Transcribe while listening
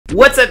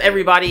up,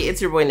 everybody?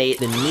 It's your boy Nate.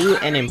 The new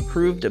and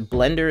improved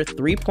Blender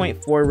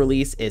 3.4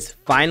 release is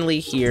finally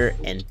here,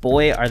 and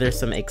boy, are there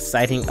some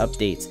exciting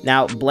updates.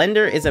 Now,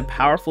 Blender is a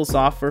powerful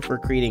software for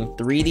creating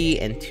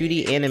 3D and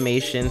 2D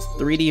animations,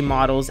 3D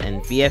models,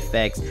 and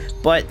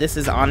VFX, but this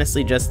is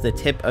honestly just the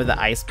tip of the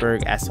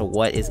iceberg as to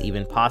what is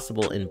even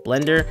possible in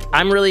Blender.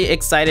 I'm really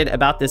excited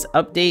about this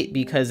update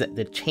because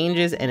the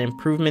changes and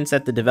improvements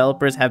that the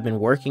developers have been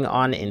working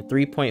on in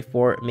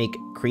 3.4 make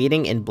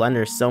creating in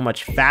Blender so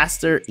much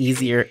faster,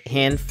 easier,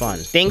 and fun.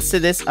 Thanks to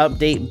this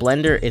update,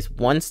 Blender is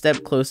one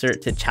step closer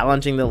to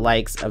challenging the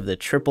likes of the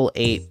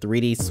AAA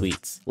 3D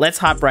suites. Let's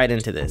hop right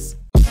into this.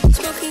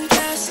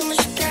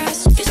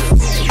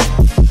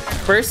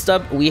 First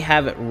up, we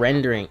have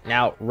rendering.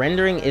 Now,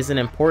 rendering is an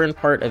important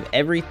part of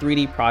every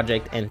 3D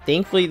project, and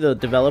thankfully the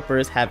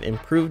developers have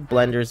improved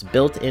Blender's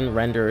built-in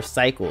renderer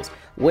cycles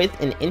with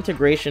an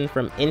integration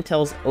from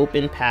Intel's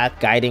Open Path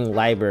Guiding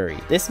library.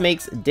 This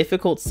makes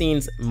difficult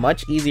scenes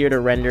much easier to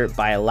render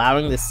by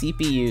allowing the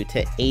CPU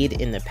to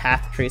aid in the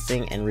path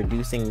tracing and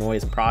reducing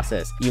noise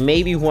process. You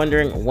may be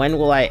wondering, when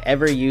will I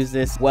ever use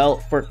this? Well,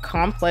 for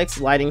complex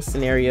lighting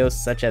scenarios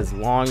such as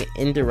long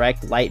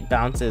indirect light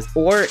bounces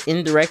or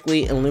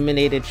indirectly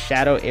illuminated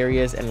shadow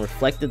areas and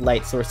reflected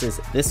light sources,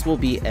 this will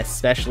be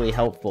especially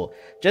helpful.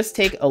 Just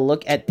take a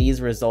look at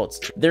these results.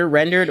 They're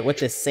rendered with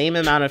the same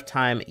amount of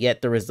time,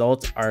 yet the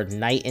results are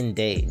night and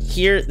day.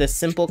 Here, the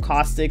simple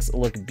caustics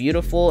look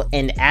beautiful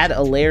and add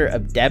a layer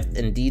of depth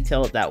and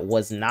detail that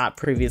was not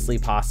previously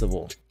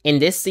possible. In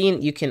this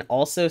scene, you can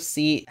also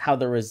see how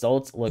the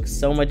results look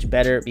so much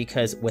better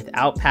because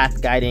without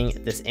path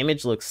guiding, this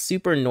image looks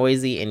super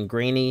noisy and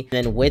grainy.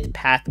 Then with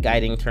path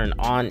guiding turned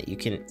on, you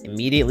can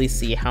immediately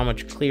see how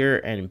much clearer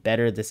and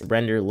better this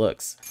render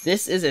looks.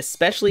 This is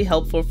especially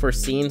helpful for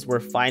scenes where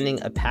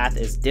finding a path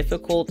is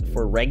difficult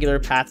for regular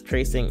path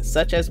tracing,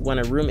 such as when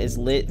a room is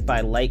lit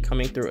by light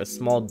coming through a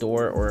small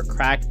door or a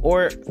crack,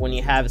 or when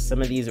you have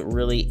some of these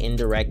really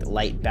indirect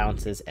light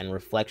bounces and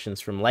reflections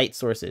from light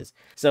sources.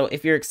 So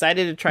if you're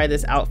excited to try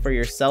this out for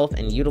yourself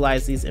and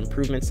utilize these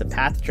improvements to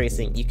path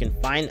tracing, you can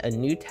find a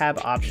new tab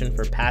option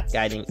for path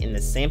guiding in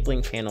the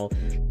sampling panel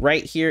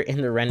right here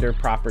in the render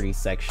properties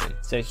section.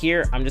 So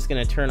here, I'm just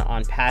going to turn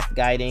on path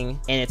guiding,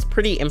 and it's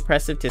pretty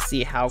impressive to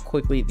see how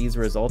quickly these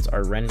results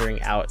are rendering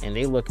out, and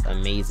they look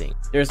amazing.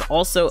 There's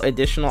also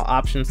additional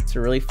options to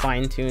really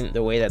fine tune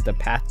the way that the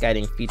path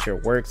guiding feature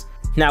works.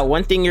 Now,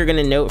 one thing you're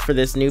going to note for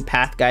this new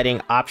path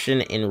guiding option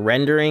in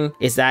rendering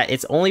is that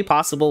it's only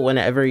possible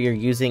whenever you're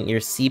using your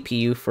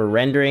CPU for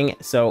rendering.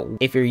 So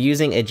if you're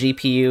using a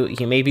GPU,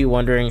 you may be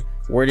wondering,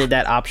 where did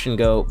that option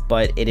go?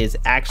 But it is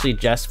actually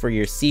just for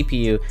your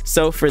CPU.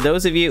 So for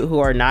those of you who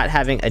are not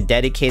having a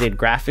dedicated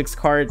graphics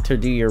card to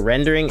do your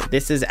rendering,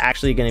 this is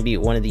actually going to be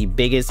one of the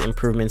biggest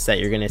improvements that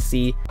you're going to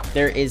see.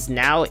 There is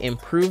now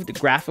improved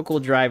graphical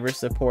driver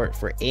support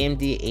for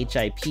AMD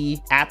HIP,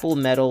 Apple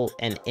Metal,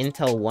 and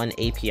Intel One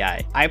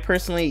API. I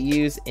personally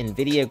use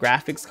NVIDIA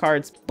graphics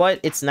cards,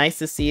 but it's nice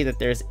to see that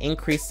there's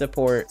increased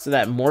support so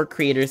that more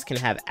creators can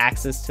have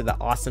access to the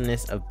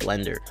awesomeness of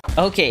Blender.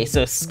 Okay,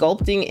 so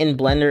sculpting in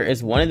Blender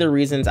is one of the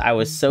reasons I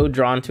was so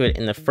drawn to it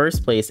in the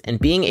first place, and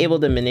being able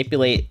to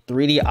manipulate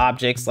 3D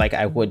objects like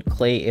I would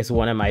clay is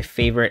one of my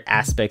favorite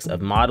aspects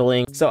of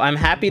modeling. So I'm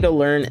happy to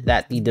learn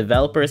that the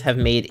developers have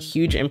made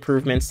huge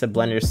improvements to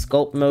Blender's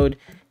sculpt mode.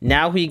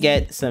 Now we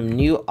get some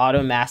new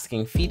auto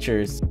masking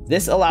features.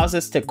 This allows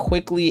us to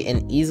quickly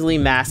and easily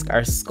mask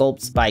our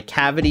sculpts by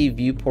cavity,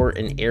 viewport,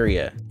 and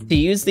area. To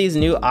use these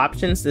new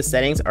options, the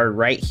settings are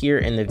right here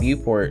in the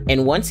viewport.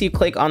 And once you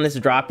click on this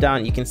drop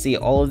down, you can see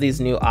all of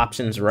these new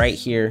options right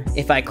here.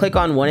 If I click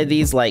on one of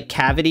these like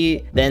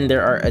cavity, then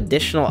there are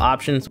additional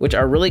options which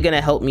are really going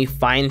to help me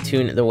fine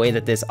tune the way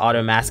that this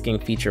auto masking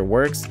feature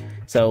works.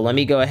 So let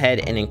me go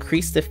ahead and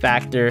increase the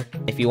factor.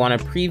 If you want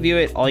to preview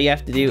it, all you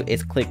have to do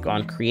is click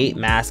on create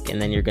mask,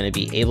 and then you're going to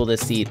be able to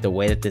see the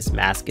way that this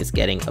mask is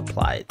getting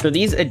applied. So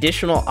these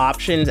additional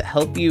options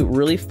help you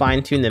really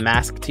fine tune the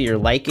mask to your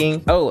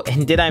liking. Oh,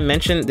 and did I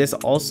mention this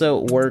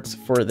also works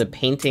for the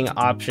painting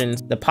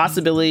options? The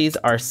possibilities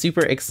are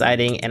super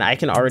exciting, and I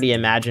can already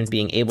imagine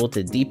being able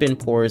to deepen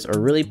pores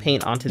or really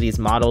paint onto these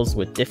models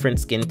with different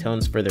skin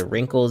tones for the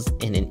wrinkles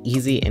in an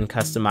easy and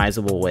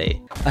customizable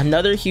way.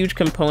 Another huge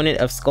component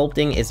of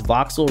sculpting is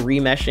voxel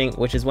remeshing,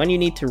 which is when you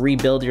need to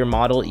rebuild your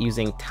model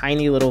using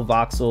tiny little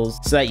voxels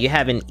so that you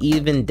have an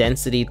even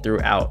density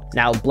throughout.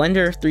 Now,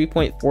 Blender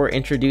 3.4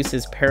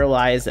 introduces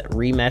parallelized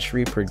remesh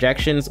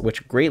reprojections,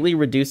 which greatly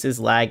reduces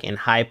lag in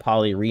high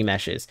poly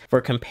remeshes.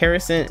 For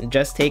comparison,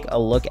 just take a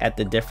look at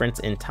the difference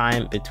in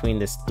time between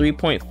this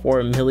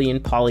 3.4 million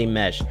poly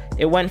mesh.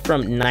 It went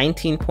from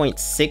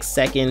 19.6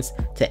 seconds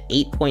to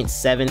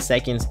 8.7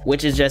 seconds,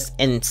 which is just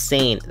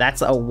insane.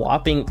 That's a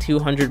whopping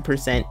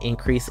 200%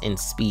 increase in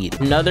speed.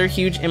 Another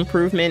huge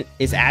improvement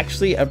is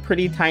actually a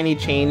pretty tiny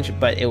change,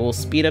 but it will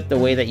speed up the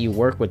way that you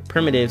work with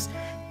primitives,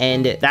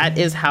 and that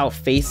is how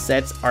face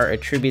sets are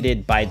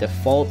attributed by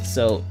default.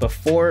 So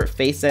before,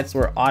 face sets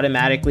were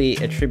automatically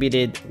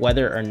attributed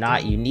whether or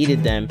not you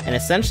needed them, and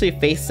essentially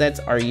face sets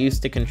are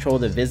used to control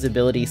the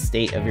visibility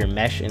state of your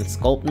mesh in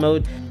sculpt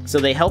mode. So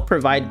they help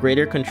provide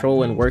greater control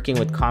when working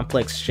with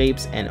complex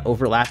shapes and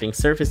overlapping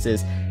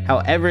surfaces.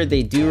 However,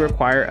 they do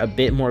require a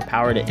bit more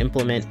power to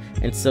implement,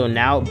 and so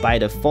now by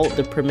default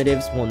the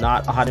primitives will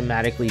not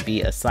automatically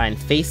be assigned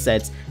face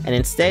sets, and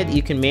instead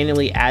you can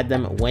manually add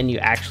them when you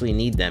actually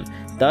need them,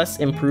 thus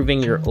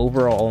improving your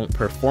overall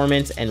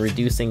performance and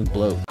reducing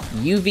bloat.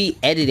 UV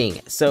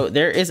editing. So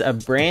there is a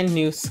brand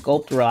new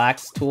Sculpt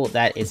Relax tool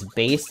that is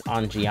based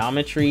on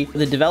geometry.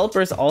 The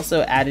developers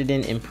also added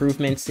in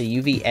improvements to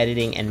UV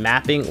editing and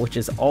mapping, which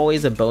is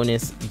always a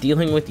bonus.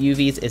 Dealing with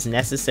UVs is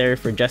necessary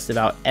for just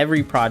about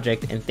every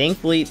project, and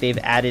thankfully they've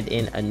added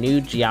in a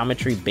new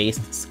geometry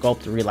based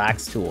Sculpt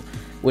Relax tool,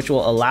 which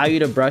will allow you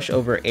to brush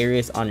over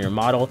areas on your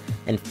model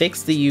and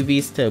fix the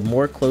UVs to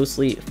more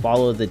closely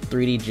follow the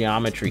 3D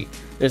geometry.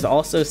 There's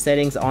also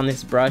settings on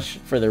this brush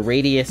for the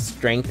radius,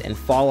 strength, and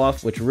fall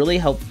off, which really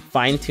help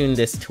fine-tune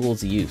this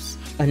tool's use.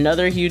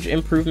 Another huge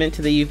improvement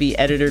to the UV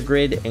editor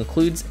grid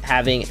includes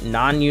having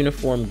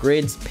non-uniform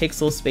grids,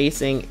 pixel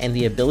spacing, and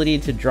the ability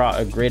to draw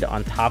a grid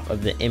on top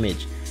of the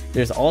image.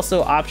 There's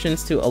also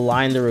options to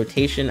align the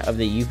rotation of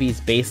the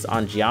UVs based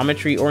on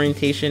geometry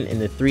orientation in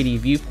the 3D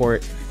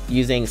viewport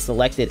using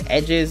selected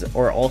edges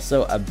or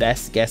also a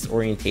best guess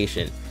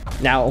orientation.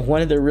 Now,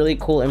 one of the really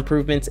cool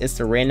improvements is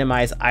to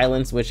randomize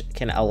islands, which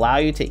can allow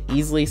you to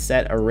easily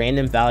set a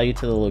random value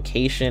to the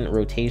location,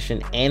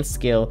 rotation, and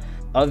scale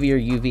of your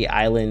UV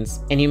islands.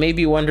 And you may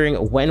be wondering,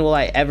 when will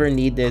I ever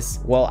need this?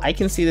 Well, I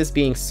can see this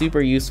being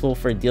super useful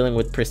for dealing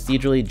with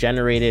procedurally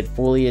generated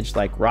foliage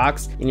like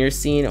rocks in your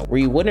scene, where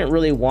you wouldn't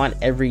really want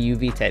every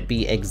UV to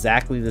be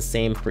exactly the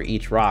same for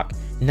each rock.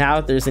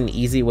 Now there's an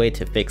easy way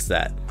to fix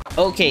that.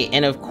 Okay,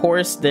 and of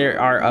course there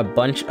are a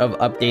bunch of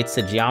updates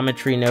to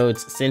geometry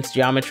nodes. Since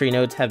geometry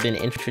nodes have been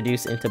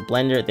introduced into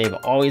Blender, they've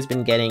always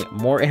been getting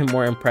more and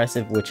more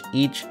impressive with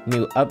each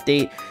new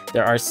update.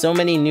 There are so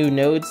many new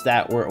nodes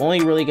that we're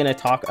only really going to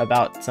talk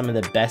about some of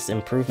the best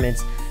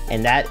improvements,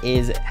 and that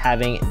is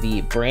having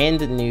the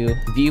brand new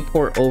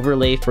viewport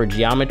overlay for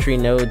geometry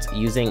nodes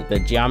using the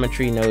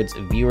geometry nodes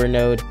viewer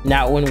node.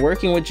 Now, when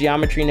working with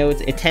geometry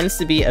nodes, it tends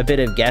to be a bit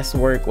of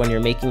guesswork when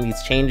you're making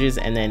these changes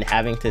and then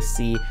having to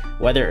see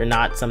whether or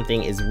not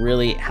something is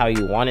really how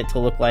you want it to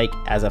look like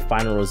as a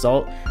final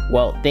result.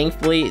 Well,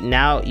 thankfully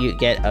now you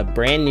get a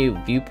brand new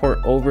viewport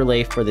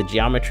overlay for the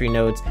geometry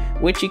nodes,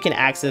 which you can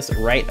access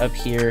right up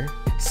here.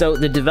 So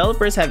the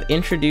developers have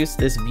introduced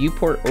this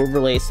viewport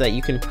overlay so that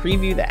you can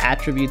preview the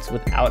attributes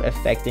without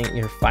affecting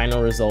your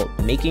final result,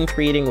 making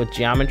creating with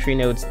geometry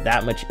nodes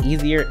that much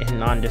easier and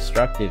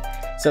non-destructive.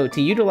 So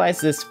to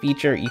utilize this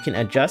feature, you can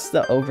adjust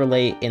the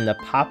overlay in the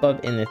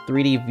pop-up in the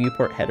 3D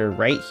viewport header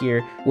right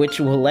here, which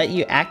will let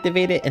you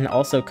activate it and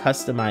also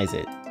customize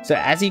it. So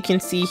as you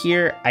can see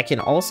here, I can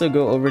also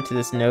go over to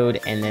this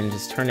node and then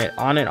just turn it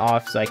on and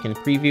off so I can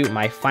preview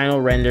my final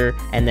render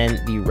and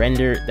then the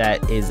render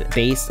that is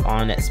based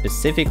on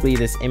specifically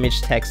this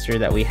image texture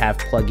that we have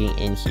plugging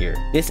in here.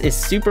 This is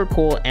super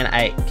cool, and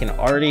I can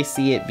already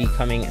see it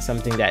becoming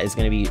something that is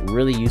going to be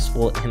really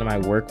useful in my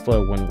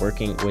workflow when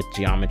working with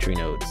geometry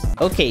nodes.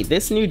 Okay,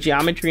 this new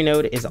geometry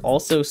node is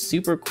also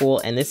super cool,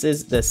 and this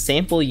is the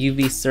sample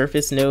UV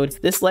surface node.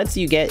 This lets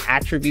you get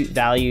attribute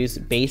values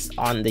based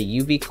on the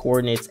UV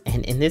coordinates,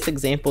 and in this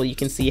example you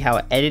can see how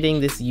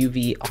editing this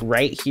UV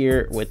right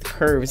here with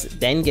curves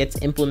then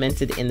gets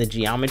implemented in the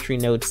geometry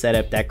node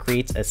setup that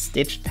creates a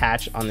stitched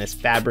patch on this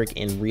fabric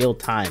in real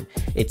time.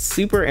 It's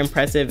super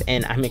impressive,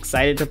 and I'm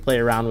excited to play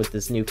around with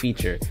this new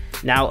feature.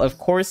 Now, of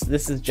course,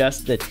 this is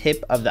just the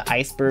tip of the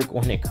iceberg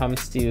when it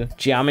comes to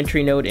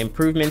geometry node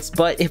improvements,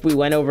 but if we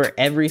went over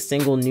every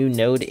single new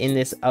node in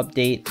this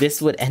update,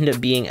 this would end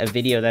up being a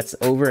video that's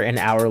over an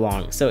hour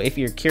long. So if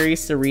you're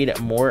curious to read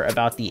more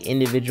about the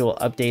individual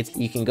updates,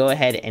 you can go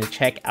ahead and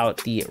check out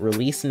the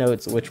release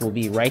notes, which will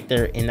be right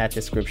there in that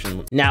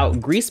description. Now,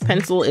 Grease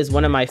Pencil is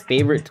one of my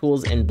favorite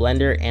tools in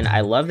Blender, and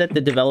I love that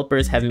the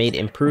developers have made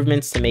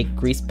improvements to make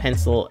Grease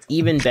Pencil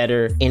even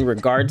better in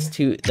regards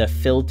to the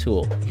fill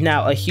tool.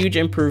 Now, a huge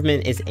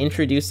improvement is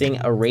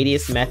introducing a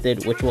radius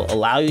method, which will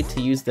allow you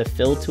to use the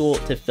fill tool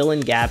to fill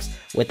in gaps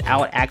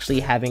without actually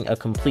having a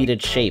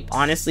completed shape.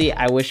 Honestly,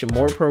 I wish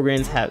more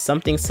programs have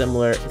something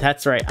similar.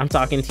 That's right, I'm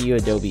talking to you,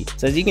 Adobe.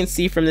 So as you can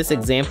see from this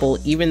example,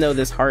 even though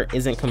this heart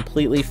isn't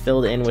completely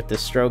filled in with the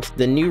strokes,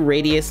 the new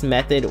radius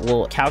method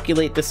will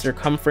calculate the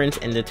circumference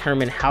and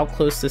determine how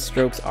close the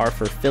strokes are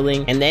for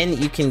filling, and then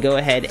you can go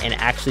ahead and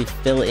actually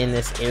fill in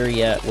this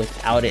area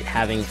without it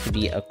having to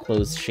be a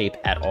closed shape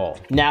at all.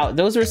 Now,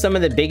 those are some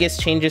of the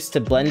biggest changes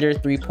to Blender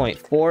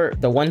 3.4,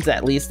 the ones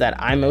at least that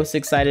I'm most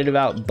excited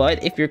about,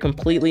 but if you're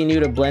completely new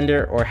to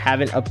Blender or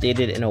haven't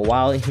updated in a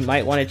while, you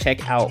might want to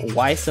check out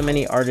why so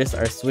many artists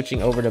are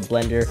switching over to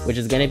Blender, which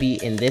is going to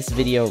be in this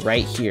video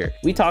right here.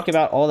 We talk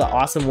about all the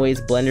awesome ways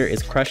Blender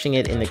is crushing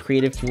it in the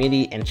creative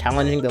community and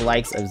challenging the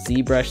likes of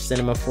ZBrush,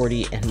 Cinema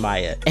 40, and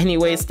Maya.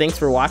 Anyways, thanks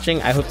for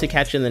watching. I hope to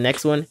catch you in the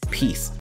next one. Peace.